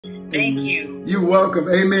Thank you. You're welcome.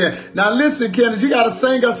 Amen. Now listen, Candice, you got to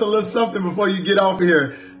sing us a little something before you get off of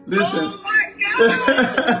here. Listen. Oh my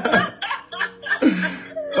God.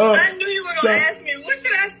 I knew you were going to ask me, what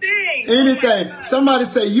should I sing? Anything. Oh somebody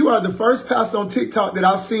say, you are the first pastor on TikTok that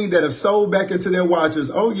I've seen that have sold back into their watchers.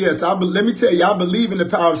 Oh yes. Let me tell you, I believe in the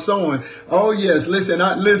power of sowing. Oh yes. Listen,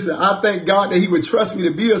 I thank God that he would trust me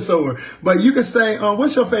to be a sower. But you can say,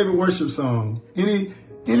 what's your favorite worship song? Any?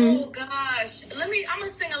 Oh gosh. I'm going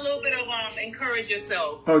to sing a little bit of Encourage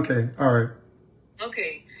Yourself. Okay. All right.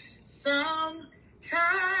 Okay. Sometimes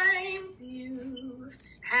you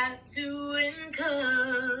have to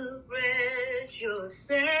encourage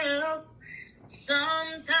yourself.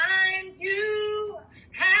 Sometimes you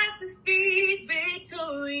have to speak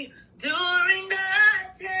victory during the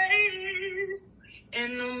test.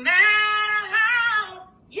 And no matter how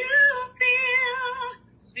you feel,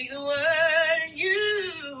 speak the word and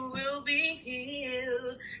you will be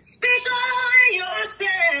healed. Speak on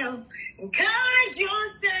yourself, encourage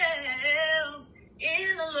yourself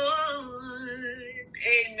in the Lord.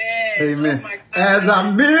 Amen. Amen. Oh as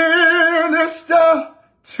I minister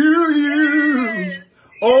to you, yes.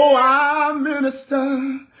 Oh, I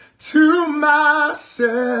minister to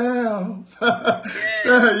myself. Yes.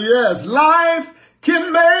 Yes, life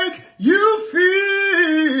can make you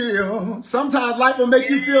feel. Sometimes life will make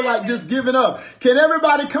you feel like just giving up. Can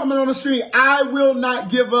everybody coming on the street? I will not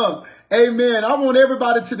give up. Amen. I want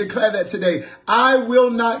everybody to declare that today. I will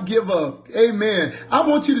not give up. Amen. I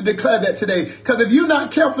want you to declare that today. Because if you're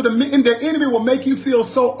not careful, the enemy will make you feel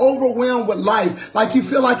so overwhelmed with life. Like you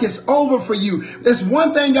feel like it's over for you. It's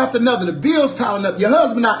one thing after another. The bills piling up. Your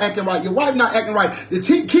husband not acting right. Your wife not acting right. The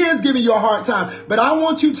kids giving you a hard time. But I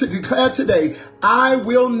want you to declare today, I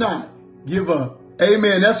will not give up.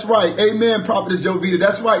 Amen. That's right. Amen. Prophetess Jovita.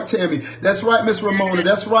 That's right, Tammy. That's right, Miss Ramona.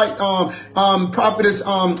 That's right, Prophetess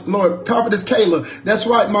Kayla. That's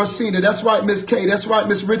right, Marcina. That's right, Miss Kay. That's right,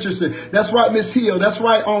 Miss Richardson. That's right, Miss Hill. That's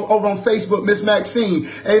right, over on Facebook, Miss Maxine.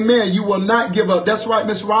 Amen. You will not give up. That's right,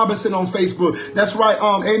 Miss Robinson on Facebook. That's right,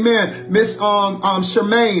 amen. Miss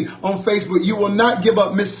Charmaine on Facebook. You will not give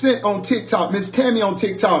up. Miss Sint on TikTok. Miss Tammy on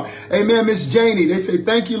TikTok. Amen. Miss Janie. They say,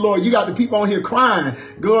 thank you, Lord. You got the people on here crying.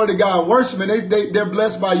 Glory to God. Worshiping. They're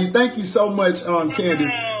blessed by you. Thank you so much,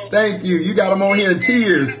 Candice. Thank you. You got them on here in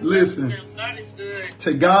tears. Listen. God is good.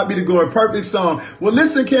 To God be the glory. Perfect song. Well,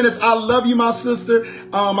 listen, Candice, I love you, my sister.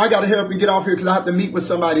 I got to hurry up and get off here because I have to meet with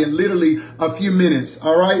somebody in literally a few minutes.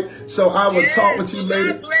 All right. So I will talk with you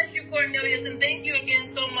later. God bless you, Cornelius, and thank you again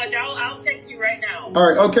so much. I'll text you right now. All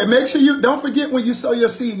right. Okay. Make sure you don't forget when you sow your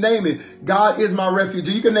seed, name it. God is my refuge.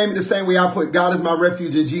 You can name it the same way I put God is my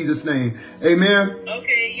refuge in Jesus' name. Amen.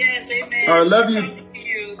 Okay. Yes. Amen. All right. Love you.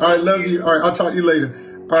 All right. Love you. All right. I'll talk to you later.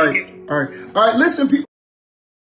 All right. All right. All right. Listen, people.